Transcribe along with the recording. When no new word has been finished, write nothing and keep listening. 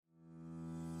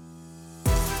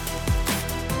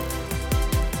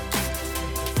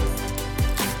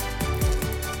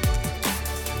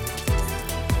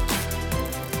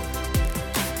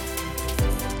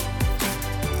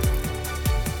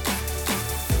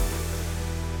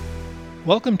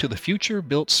Welcome to The Future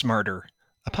Built Smarter,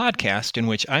 a podcast in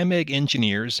which IMEG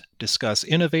engineers discuss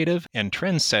innovative and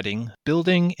trend-setting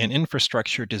building and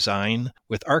infrastructure design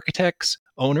with architects,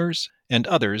 owners, and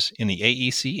others in the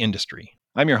AEC industry.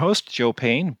 I'm your host, Joe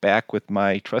Payne, back with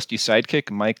my trusty sidekick,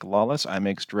 Mike Lawless,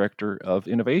 IMEG's Director of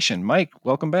Innovation. Mike,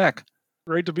 welcome back.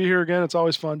 Great to be here again. It's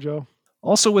always fun, Joe.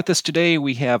 Also with us today,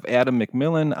 we have Adam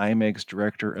McMillan, IMEG's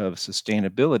Director of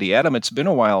Sustainability. Adam, it's been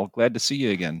a while. Glad to see you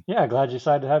again. Yeah, glad you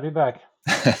decided to have me back.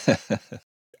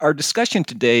 Our discussion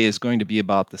today is going to be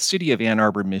about the City of Ann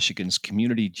Arbor, Michigan's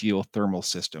community geothermal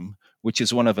system, which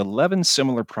is one of 11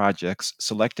 similar projects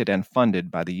selected and funded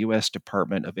by the U.S.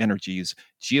 Department of Energy's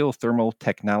Geothermal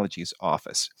Technologies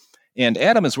Office. And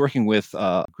Adam is working with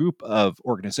a group of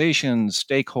organizations,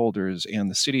 stakeholders,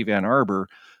 and the City of Ann Arbor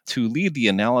to lead the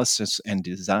analysis and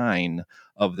design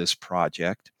of this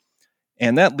project.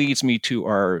 And that leads me to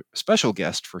our special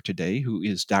guest for today, who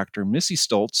is Dr. Missy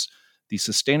Stoltz, the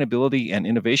Sustainability and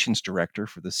Innovations Director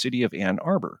for the City of Ann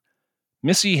Arbor.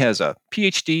 Missy has a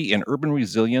PhD in Urban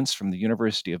Resilience from the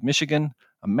University of Michigan,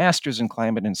 a Master's in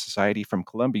Climate and Society from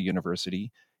Columbia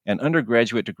University, and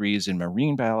undergraduate degrees in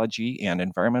Marine Biology and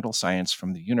Environmental Science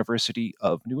from the University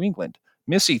of New England.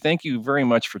 Missy, thank you very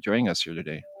much for joining us here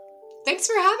today. Thanks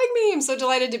for having me. I'm so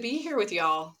delighted to be here with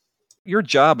y'all. Your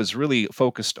job is really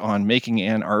focused on making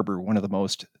Ann Arbor one of the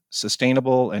most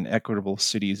sustainable and equitable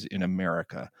cities in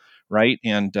America, right?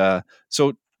 And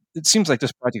so it seems like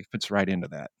this project fits right into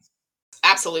that.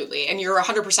 Absolutely. And you're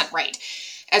 100% right.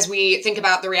 As we think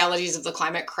about the realities of the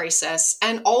climate crisis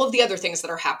and all of the other things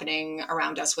that are happening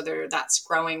around us, whether that's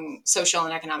growing social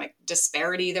and economic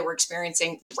disparity that we're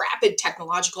experiencing, rapid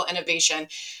technological innovation,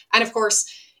 and of course,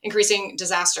 increasing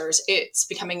disasters, it's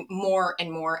becoming more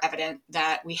and more evident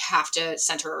that we have to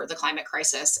center the climate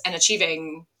crisis and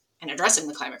achieving and addressing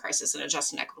the climate crisis in a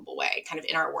just and equitable way, kind of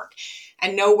in our work.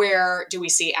 And nowhere do we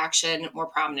see action more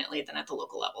prominently than at the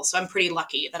local level. So I'm pretty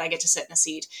lucky that I get to sit in a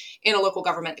seat in a local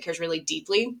government that cares really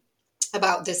deeply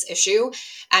about this issue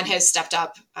and has stepped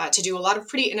up to do a lot of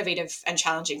pretty innovative and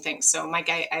challenging things. So Mike,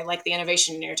 I like the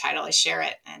innovation in your title. I share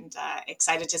it, and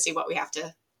excited to see what we have to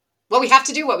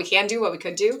do, what we can do, what we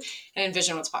could do, and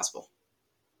envision what's possible.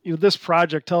 This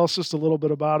project, tell us just a little bit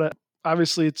about it.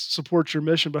 Obviously, it supports your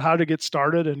mission, but how to get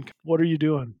started and what are you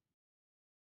doing?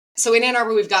 So in Ann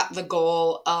Arbor, we've got the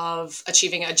goal of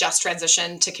achieving a just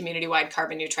transition to community-wide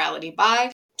carbon neutrality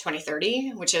by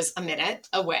 2030, which is a minute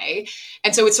away.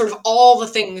 And so it's sort of all the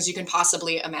things you can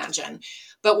possibly imagine.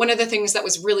 But one of the things that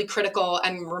was really critical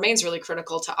and remains really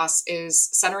critical to us is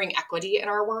centering equity in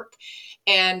our work.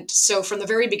 And so from the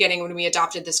very beginning, when we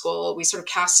adopted this goal, we sort of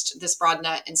cast this broad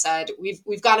net and said,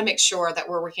 we've got to make sure that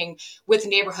we're working with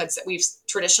neighborhoods that we've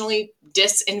traditionally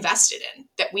disinvested in,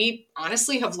 that we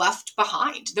honestly have left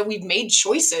behind, that we've made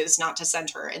choices not to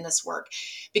center in this work,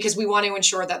 because we want to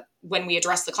ensure that when we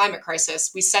address the climate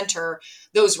crisis, we center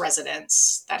those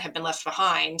residents that have been left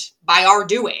behind by our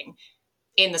doing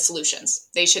in the solutions.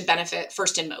 They should benefit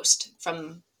first and most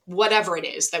from whatever it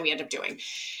is that we end up doing.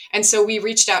 And so we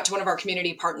reached out to one of our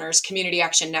community partners, Community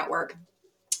Action Network,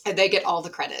 and they get all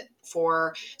the credit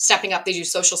for stepping up. They do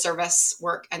social service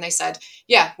work. And they said,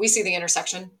 yeah, we see the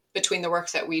intersection between the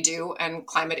work that we do and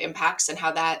climate impacts and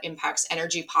how that impacts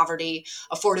energy poverty,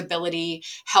 affordability,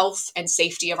 health, and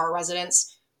safety of our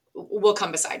residents. We'll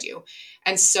come beside you.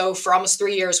 And so for almost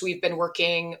 3 years, we've been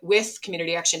working with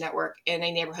Community Action Network in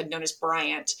a neighborhood known as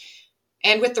Bryant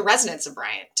and with the residents of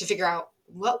Bryant to figure out,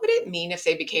 what would it mean if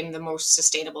they became the most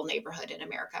sustainable neighborhood in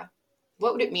America?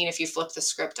 What would it mean if you flipped the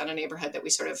script on a neighborhood that we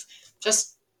sort of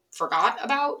just forgot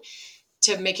about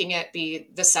to making it be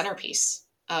the centerpiece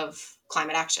of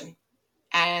climate action?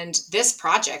 And this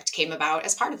project came about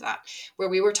as part of that, where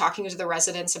we were talking to the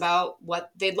residents about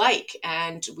what they'd like.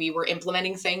 And we were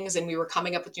implementing things and we were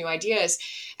coming up with new ideas.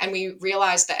 And we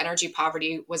realized that energy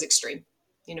poverty was extreme.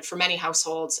 For many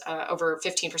households, over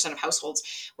 15% of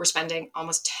households were spending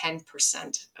almost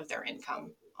 10% of their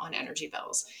income on energy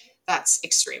bills. That's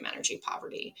extreme energy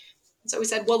poverty. So we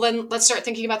said, well, then let's start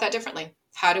thinking about that differently.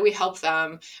 How do we help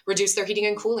them reduce their heating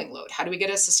and cooling load? How do we get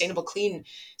a sustainable, clean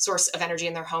source of energy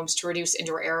in their homes to reduce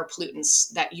indoor air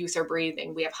pollutants that youth are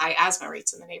breathing? We have high asthma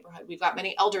rates in the neighborhood. We've got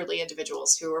many elderly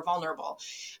individuals who are vulnerable.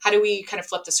 How do we kind of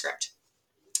flip the script?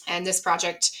 And this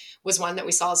project was one that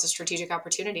we saw as a strategic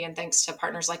opportunity. And thanks to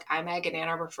partners like IMEG and Ann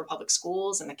Arbor for Public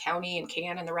Schools and the county and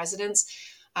CAN and the residents,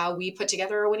 we put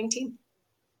together a winning team.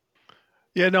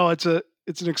 Yeah, no, it's an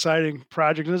exciting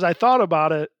project. And as I thought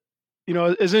about it,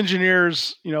 as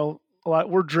engineers, a lot,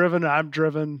 I'm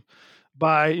driven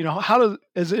by,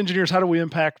 as engineers, how do we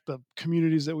impact the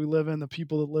communities that we live in, the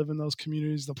people that live in those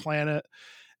communities, the planet?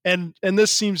 And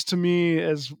this seems to me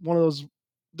as one of those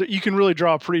that you can really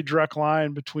draw a pretty direct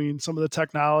line between some of the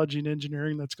technology and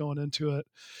engineering that's going into it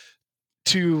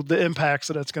to the impacts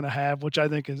that it's going to have, which I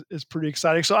think is pretty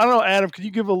exciting. So I don't know, Adam, could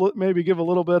you maybe give a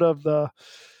little bit of the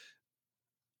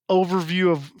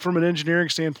overview of from an engineering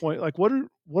standpoint, like what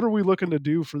are we looking to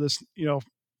do for this,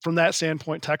 from that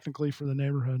standpoint, technically for the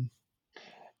neighborhood?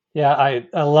 Yeah,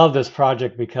 I love this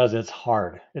project because it's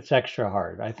hard. It's extra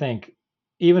hard. I think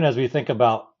even as we think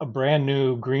about a brand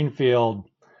new greenfield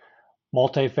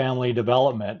multifamily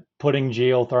development, putting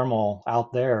geothermal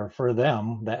out there for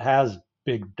them that has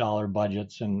big dollar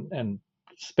budgets and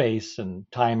space and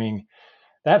timing,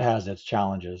 that has its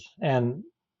challenges. And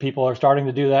people are starting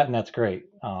to do that, and that's great.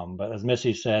 But as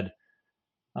Missy said,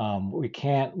 we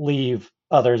can't leave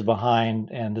others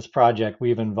behind. And this project,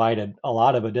 we've invited a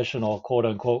lot of additional quote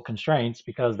unquote constraints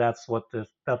because that's where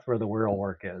the real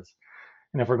work is.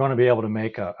 And if we're going to be able to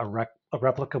make a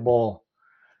replicable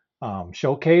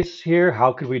showcase here,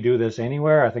 how could we do this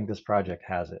anywhere? I think this project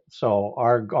has it. So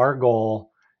our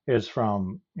goal is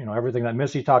from everything that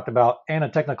Missy talked about and a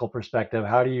technical perspective.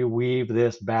 How do you weave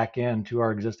this back into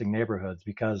our existing neighborhoods?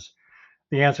 Because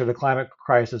the answer to the climate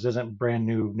crisis isn't brand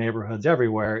new neighborhoods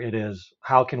everywhere. It is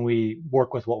how can we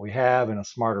work with what we have in a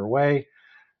smarter way,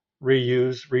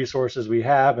 reuse resources we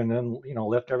have, and then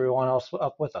lift everyone else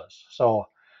up with us. So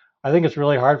I think it's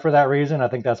really hard for that reason. I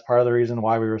think that's part of the reason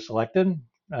why we were selected.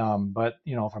 But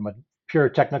from a pure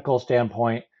technical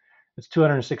standpoint, it's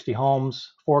 260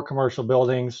 homes, 4 commercial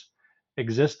buildings,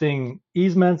 existing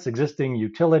easements, existing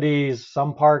utilities,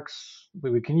 some parks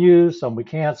we can use, some we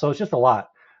can't. So it's just a lot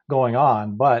going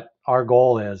on. But our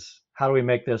goal is how do we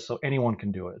make this so anyone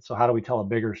can do it? So how do we tell a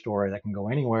bigger story that can go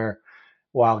anywhere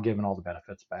while giving all the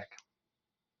benefits back?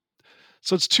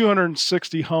 So it's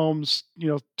 260 homes,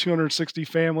 260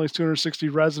 families, 260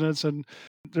 residents, and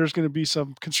there's going to be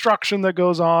some construction that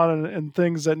goes on and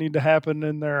things that need to happen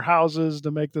in their houses to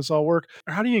make this all work.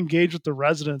 How do you engage with the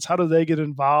residents? How do they get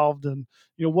involved? And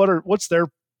what's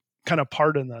their kind of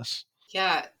part in this?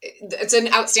 Yeah, it's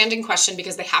an outstanding question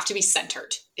because they have to be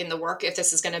centered in the work if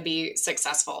this is going to be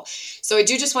successful. So I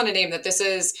do just want to name that this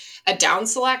is a down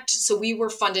select. So we were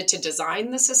funded to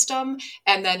design the system,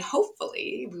 and then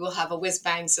hopefully we will have a whiz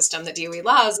bang system that DOE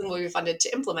loves, and we'll be funded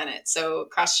to implement it. So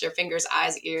cross your fingers,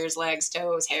 eyes, ears, legs,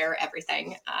 toes, hair,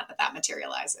 everything that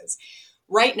materializes.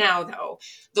 Right now, though,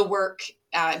 the work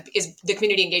is the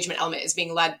community engagement element is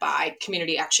being led by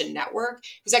Community Action Network,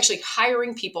 who's actually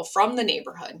hiring people from the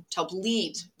neighborhood to help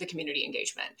lead the community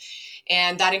engagement.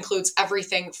 And that includes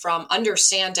everything from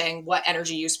understanding what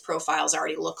energy use profiles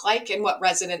already look like and what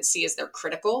residents see as their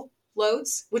critical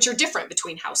loads, which are different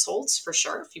between households for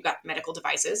sure. If you've got medical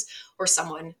devices or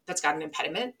someone that's got an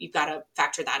impediment, you've got to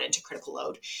factor that into critical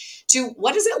load. To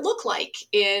what does it look like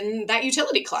in that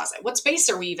utility closet? What space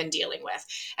are we even dealing with?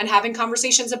 And having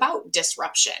conversations about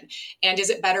disruption. And is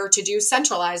it better to do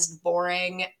centralized,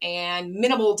 boring, and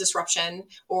minimal disruption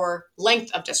or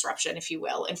length of disruption, if you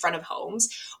will, in front of homes?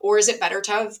 Or is it better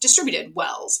to have distributed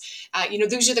wells?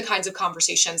 Those are the kinds of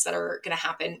conversations that are going to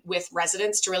happen with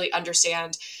residents to really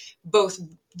understand both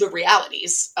the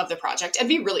realities of the project and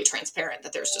be really transparent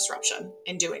that there's disruption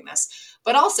in doing this,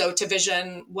 but also to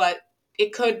vision what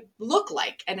it could look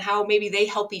like and how maybe they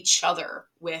help each other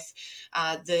with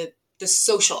the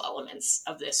social elements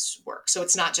of this work. So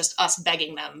it's not just us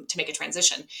begging them to make a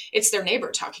transition. It's their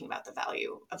neighbor talking about the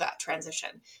value of that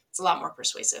transition. It's a lot more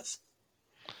persuasive.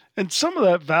 And some of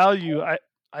that value,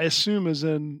 I assume, is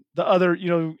in the other,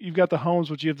 you've got the homes,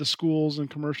 but you have the schools and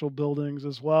commercial buildings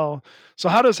as well. So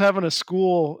how does having a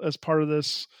school as part of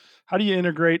this, how do you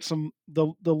integrate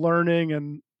the learning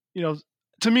and,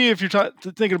 to me, if you're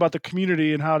thinking about the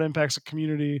community and how it impacts the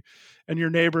community and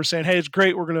your neighbors saying, hey, it's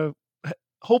great, we're going to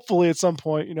hopefully at some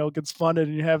point, it gets funded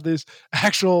and you have these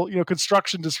actual,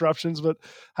 construction disruptions, but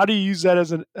how do you use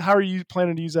that how are you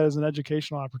planning to use that as an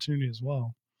educational opportunity as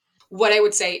well? What I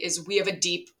would say is we have a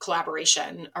deep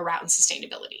collaboration around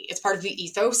sustainability. It's part of the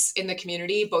ethos in the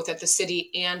community, both at the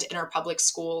city and in our public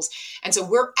schools. And so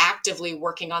we're actively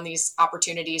working on these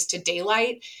opportunities to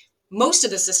daylight. Most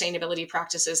of the sustainability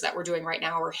practices that we're doing right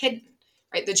now are hidden,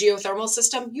 right? The geothermal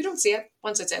system, you don't see it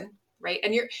once it's in, right?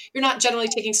 And you're not generally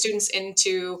taking students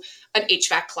into an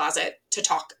HVAC closet to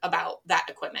talk about that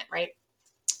equipment, right?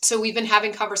 So we've been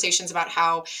having conversations about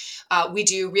how we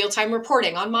do real-time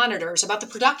reporting on monitors about the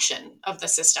production of the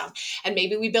system. And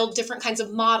maybe we build different kinds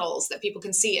of models that people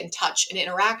can see and touch and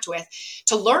interact with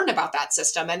to learn about that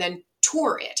system and then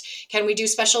tour it. Can we do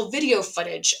special video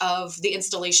footage of the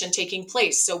installation taking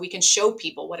place so we can show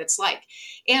people what it's like?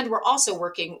 And we're also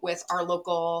working with our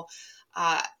local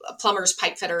plumbers,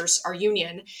 pipe fitters, our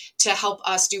union, to help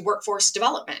us do workforce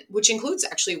development, which includes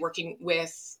actually working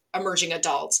with emerging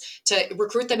adults to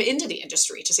recruit them into the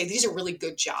industry, to say these are really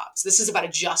good jobs. This is about a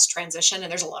just transition,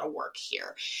 and there's a lot of work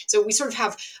here. So we sort of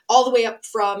have all the way up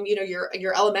from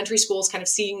your elementary schools, kind of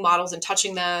seeing models and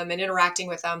touching them and interacting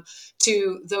with them,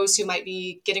 to those who might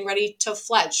be getting ready to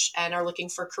fledge and are looking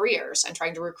for careers and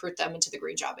trying to recruit them into the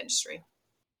green job industry.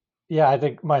 Yeah, I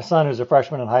think my son, who's a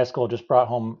freshman in high school, just brought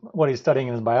home what he's studying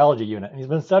in his biology unit. And he's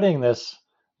been studying this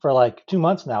for like 2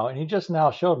 months now. And he just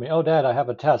now showed me, oh, Dad, I have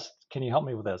a test. Can you help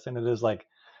me with this? And it is like,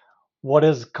 what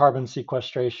is carbon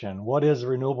sequestration? What is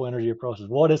renewable energy approaches?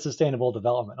 What is sustainable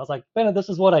development? I was like, Bennett, this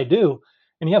is what I do.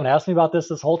 And you haven't asked me about this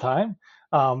whole time.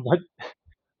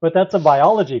 But that's a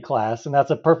biology class, and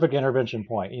that's a perfect intervention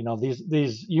point.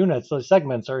 These units, those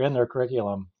segments are in their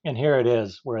curriculum, and here it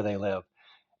is where they live.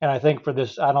 And I think for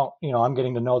this, I don't, I'm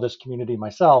getting to know this community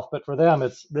myself, but for them,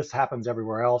 it's this happens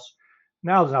everywhere else.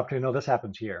 Now there's an opportunity to know this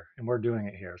happens here, and we're doing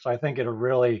it here. So I think it'll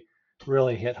really,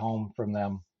 really hit home for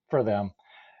them.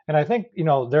 And I think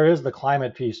there is the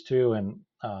climate piece too, and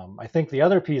I think the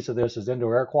other piece of this is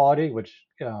indoor air quality, which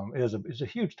is a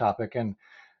huge topic. And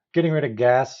getting rid of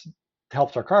gas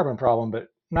helps our carbon problem, but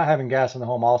not having gas in the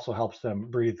home also helps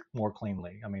them breathe more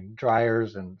cleanly. I mean,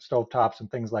 dryers and stovetops and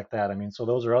things like that. I mean, so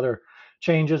those are other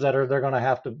changes that they're going to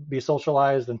have to be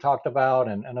socialized and talked about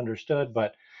and understood.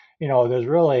 But there's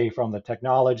really, from the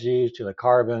technology to the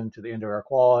carbon to the indoor air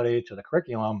quality to the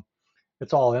curriculum,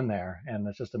 it's all in there, and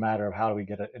it's just a matter of how do we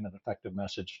get it in an effective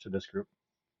message to this group.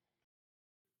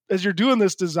 As you're doing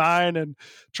this design and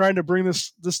trying to bring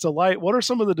this to light, what are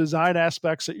some of the design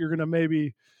aspects that you're going to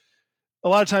maybe a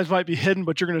lot of times might be hidden,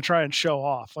 but you're going to try and show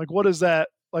off? Like, what is that?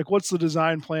 Like, what's the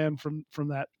design plan from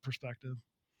that perspective?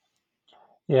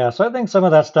 Yeah, so I think some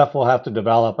of that stuff will have to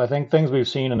develop. I think things we've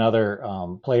seen in other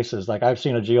places, like I've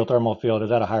seen a geothermal field,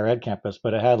 is at a higher ed campus,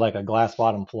 but it had like a glass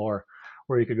bottom floor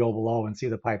where you could go below and see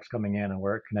the pipes coming in and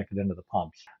where it connected into the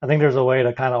pumps. I think there's a way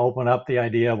to kind of open up the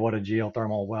idea of what a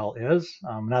geothermal well is.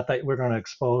 Not that we're going to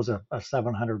expose a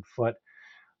 700-foot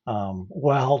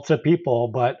well to people,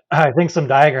 but I think some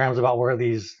diagrams about where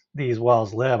these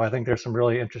wells live. I think there's some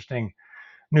really interesting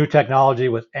new technology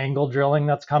with angle drilling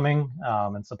that's coming,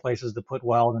 and some places to put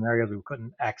wells in areas we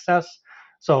couldn't access.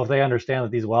 So if they understand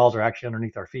that these wells are actually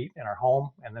underneath our feet in our home,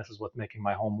 and this is what's making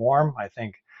my home warm, I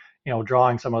think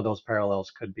drawing some of those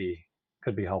parallels could be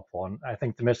helpful. And I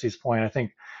think to Misty's point, I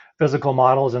think physical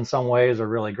models in some ways are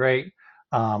really great.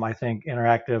 I think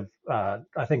interactive.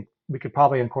 I think we could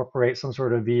probably incorporate some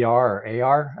sort of VR or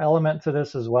AR element to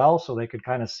this as well, so they could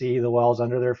kind of see the wells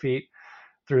under their feet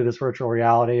through this virtual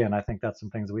reality. And I think that's some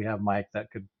things that we have, Mike,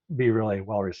 that could be really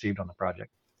well received on the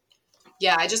project.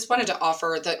 Yeah, I just wanted to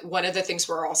offer that one of the things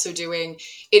we're also doing,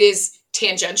 it is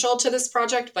tangential to this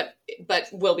project, but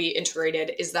will be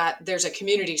integrated, is that there's a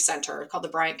community center called the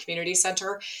Bryant Community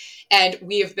Center. And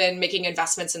we have been making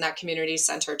investments in that community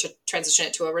center to transition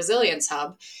it to a resilience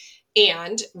hub.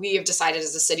 And we have decided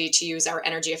as a city to use our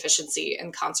energy efficiency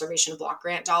and conservation block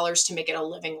grant dollars to make it a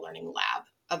living learning lab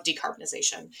of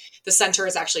decarbonization. The center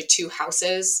is actually 2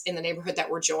 houses in the neighborhood that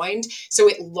were joined, so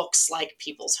it looks like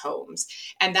people's homes.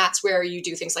 And that's where you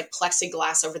do things like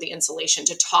plexiglass over the insulation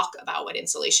to talk about what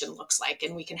insulation looks like.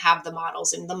 And we can have the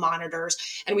models and the monitors,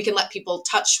 and we can let people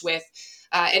touch with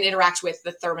and interact with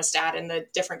the thermostat and the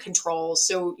different controls.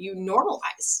 So you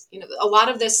normalize, a lot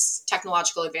of this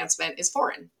technological advancement is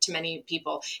foreign to many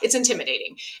people. It's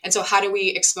intimidating. And so how do we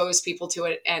expose people to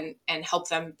it and help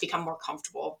them become more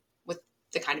comfortable with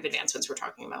the kind of advancements we're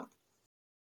talking about?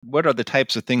 What are the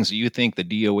types of things that you think the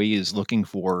DOE is looking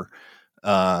for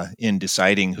in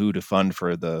deciding who to fund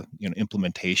for the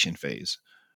implementation phase?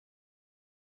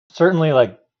 Certainly,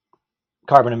 like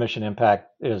carbon emission impact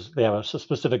they have a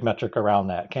specific metric around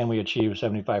that. Can we achieve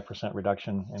 75%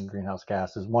 reduction in greenhouse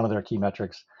gas is one of their key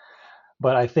metrics.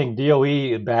 But I think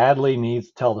DOE badly needs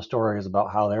to tell the stories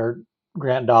about how their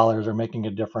grant dollars are making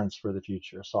a difference for the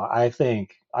future. So I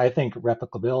think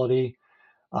replicability,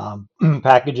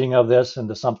 packaging of this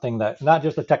into something that not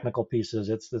just the technical pieces,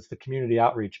 it's the community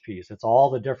outreach piece. It's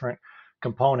all the different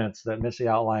components that Missy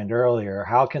outlined earlier.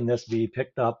 How can this be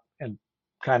picked up and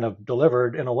kind of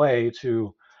delivered in a way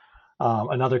to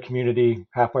another community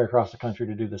halfway across the country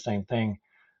to do the same thing?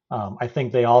 I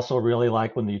think they also really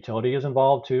like when the utility is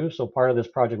involved too. So part of this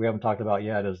project we haven't talked about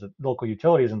yet is that local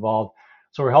utility is involved.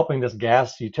 So we're helping this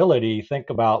gas utility think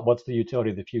about what's the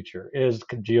utility of the future. Is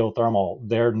geothermal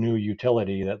their new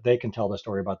utility that they can tell the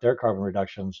story about their carbon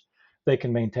reductions? They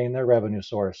can maintain their revenue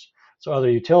source. So other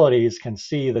utilities can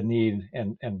see the need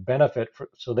and benefit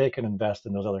so they can invest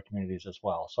in those other communities as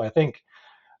well. So I think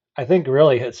I think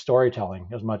really it's storytelling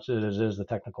as much as it is the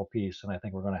technical piece. And I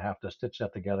think we're going to have to stitch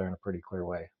that together in a pretty clear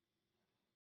way.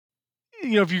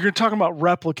 If you're talking about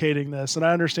replicating this, and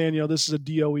I understand, this is a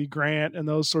DOE grant and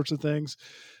those sorts of things,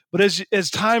 but as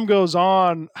time goes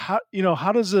on, how do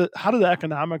the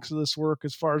economics of this work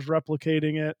as far as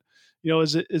replicating it?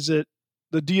 Is it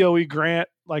the DOE grant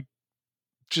like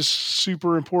just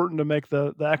super important to make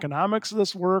the economics of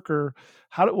this work, or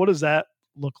what does that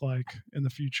look like in the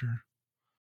future?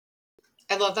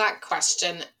 I love that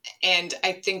question. And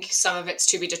I think some of it's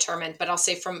to be determined, but I'll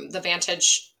say from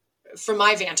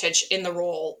my vantage in the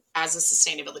role as a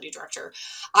sustainability director,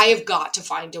 I have got to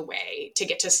find a way to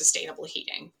get to sustainable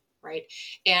heating. Right.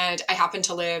 And I happen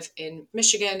to live in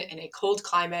Michigan in a cold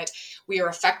climate. We are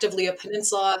effectively a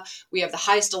peninsula. We have the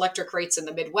highest electric rates in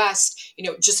the Midwest.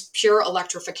 Just pure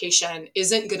electrification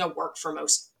isn't going to work for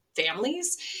most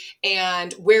families.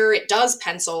 And where it does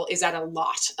pencil is at a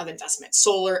lot of investment: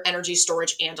 solar, energy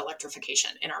storage, and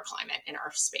electrification in our climate, in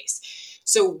our space.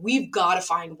 So we've got to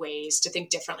find ways to think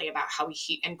differently about how we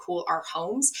heat and cool our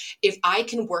homes. If I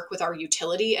can work with our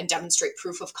utility and demonstrate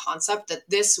proof of concept that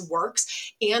this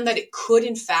works and that it could,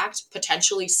 in fact,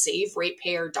 potentially save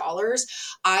ratepayer dollars,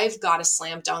 I've got a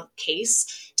slam dunk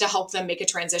case to help them make a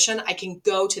transition. I can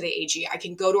go to the AG. I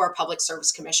can go to our Public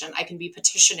Service Commission. I can be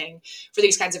petitioning for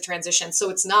these kinds of transitions. So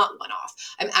it's not one off.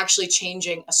 I'm actually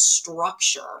changing a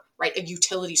structure, right? A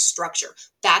utility structure.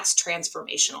 That's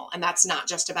transformational. And that's not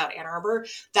just about Ann Arbor.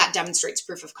 That demonstrates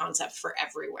proof of concept for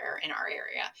everywhere in our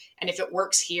area. And if it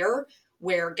works here,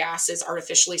 where gas is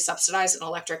artificially subsidized and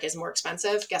electric is more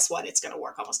expensive, guess what? It's going to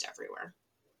work almost everywhere.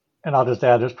 And I'll just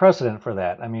add, there's precedent for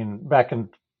that. I mean, back in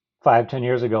 5, 10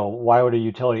 years ago, why would a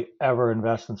utility ever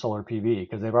invest in solar PV?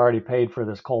 Because they've already paid for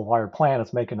this coal-fired plant.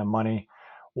 It's making them money.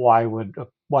 Why would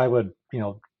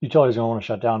utilities don't want to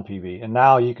shut down PV? And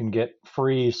now you can get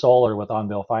free solar with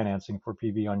on-bill financing for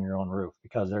PV on your own roof,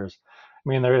 because there is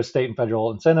state and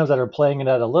federal incentives that are playing in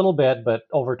that a little bit, but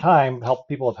over time,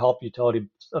 people have helped utility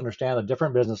understand a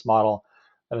different business model,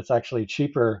 that it's actually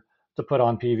cheaper to put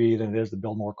on PV than it is to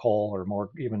build more coal or more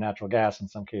even natural gas in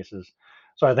some cases.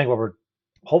 So I think what we're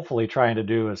hopefully trying to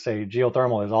do is say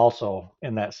geothermal is also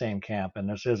in that same camp, and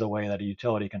this is a way that a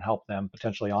utility can help them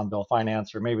potentially on bill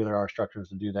finance, or maybe there are structures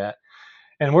to do that.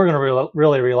 And we're going to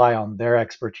really rely on their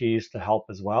expertise to help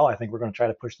as well. I think we're going to try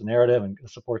to push the narrative and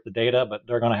support the data, but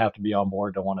they're going to have to be on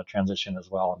board to want to transition as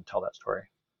well and tell that story.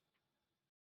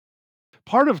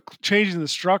 Part of changing the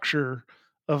structure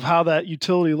of how that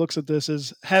utility looks at this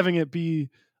is having it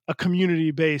be a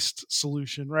community-based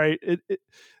solution, right?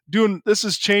 This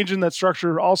is changing that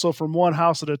structure also from one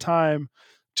house at a time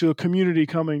to a community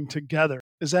coming together.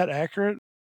 Is that accurate?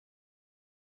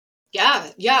 Yeah,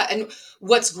 yeah. And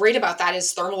what's great about that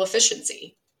is thermal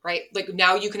efficiency, right? Like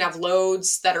now you can have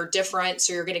loads that are different.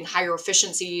 So you're getting higher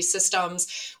efficiency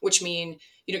systems, which mean,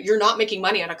 you're not making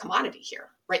money on a commodity here,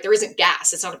 right? There isn't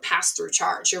gas. It's not a pass-through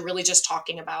charge. You're really just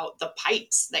talking about the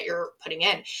pipes that you're putting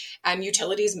in. And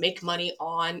utilities make money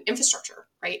on infrastructure,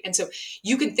 right? And so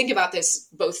you can think about this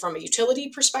both from a utility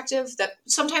perspective that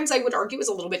sometimes I would argue is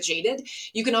a little bit jaded.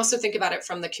 You can also think about it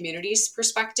from the community's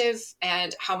perspective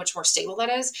and how much more stable that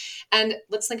is. And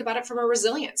let's think about it from a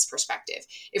resilience perspective.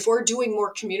 If we're doing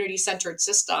more community-centered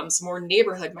systems, more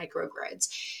neighborhood microgrids,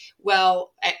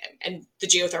 well, and the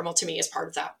geothermal to me is part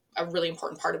of that, a really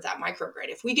important part of that microgrid.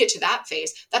 If we get to that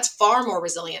phase, that's far more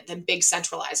resilient than big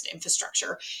centralized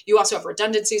infrastructure. You also have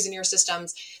redundancies in your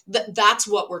systems. That's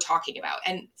what we're talking about.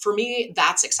 And for me,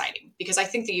 that's exciting because I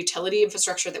think the utility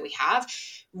infrastructure that we have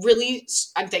really,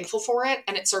 I'm thankful for it.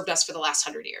 And it served us for the last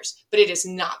 100 years, but it is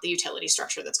not the utility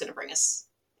structure that's going to bring us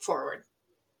forward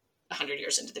 100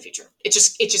 years into the future. It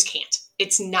just can't.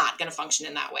 It's not going to function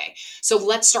in that way. So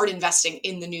let's start investing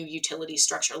in the new utility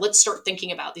structure. Let's start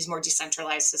thinking about these more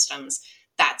decentralized systems.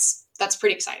 That's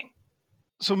pretty exciting.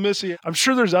 So Missy, I'm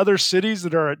sure there's other cities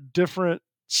that are at different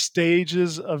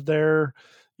stages of their,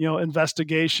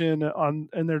 investigation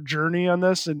and their journey on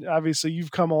this. And obviously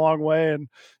you've come a long way and,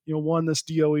 won this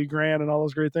DOE grant and all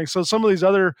those great things. So some of these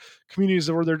other communities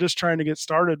where they're just trying to get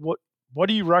started, what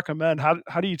do you recommend?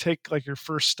 How do you take like your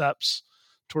first steps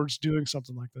towards doing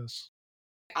something like this?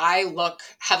 I look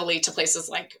heavily to places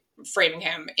like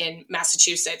Framingham in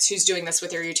Massachusetts, who's doing this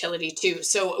with their utility too.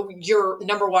 So your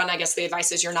number one, I guess the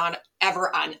advice is you're not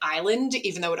ever on island,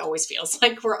 even though it always feels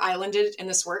like we're islanded in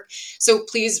this work. So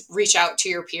please reach out to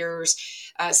your peers,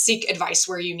 seek advice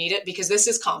where you need it, because this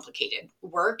is complicated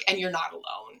work and you're not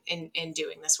alone. in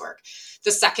doing this work.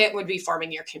 The second would be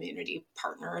forming your community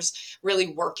partners, really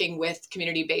working with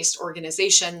community-based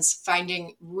organizations,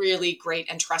 finding really great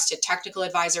and trusted technical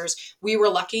advisors. We were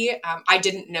lucky. I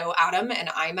didn't know Adam and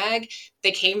IMEG.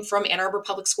 They came from Ann Arbor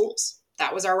Public Schools.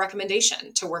 That was our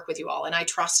recommendation, to work with you all. And I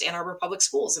trust Ann Arbor Public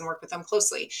Schools and work with them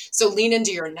closely. So lean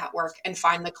into your network and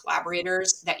find the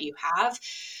collaborators that you have.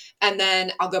 And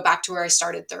then I'll go back to where I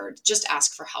started third. Just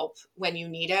ask for help when you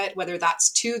need it, whether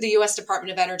that's to the U.S.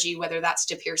 Department of Energy, whether that's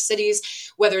to peer cities,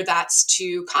 whether that's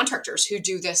to contractors who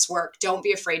do this work. Don't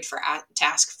be afraid to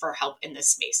ask for help in this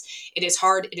space. It is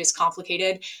hard, it is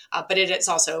complicated, but it is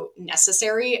also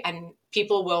necessary, and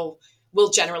people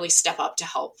will generally step up to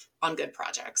help on good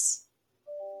projects.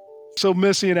 So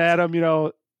Missy and Adam,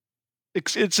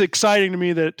 it's exciting to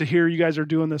me to hear you guys are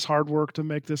doing this hard work to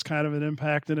make this kind of an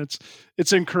impact, and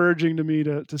it's encouraging to me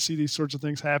to see these sorts of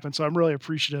things happen. So I'm really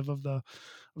appreciative of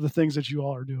the things that you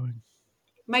all are doing.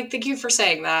 Mike, thank you for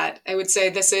saying that. I would say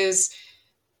this is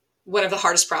one of the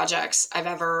hardest projects I've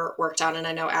ever worked on, and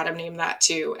I know Adam named that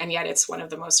too. And yet it's one of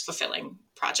the most fulfilling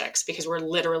projects because we're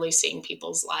literally seeing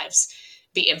people's lives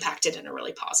be impacted in a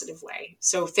really positive way.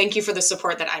 So thank you for the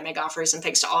support that IMEG offers, and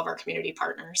thanks to all of our community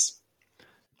partners.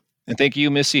 And thank you,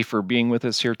 Missy, for being with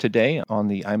us here today on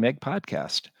the IMEG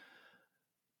podcast.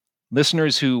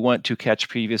 Listeners who want to catch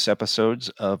previous episodes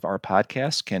of our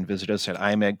podcast can visit us at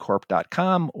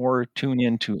imegcorp.com or tune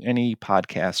in to any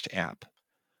podcast app.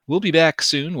 We'll be back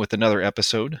soon with another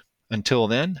episode. Until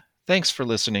then, thanks for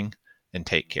listening and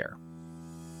take care.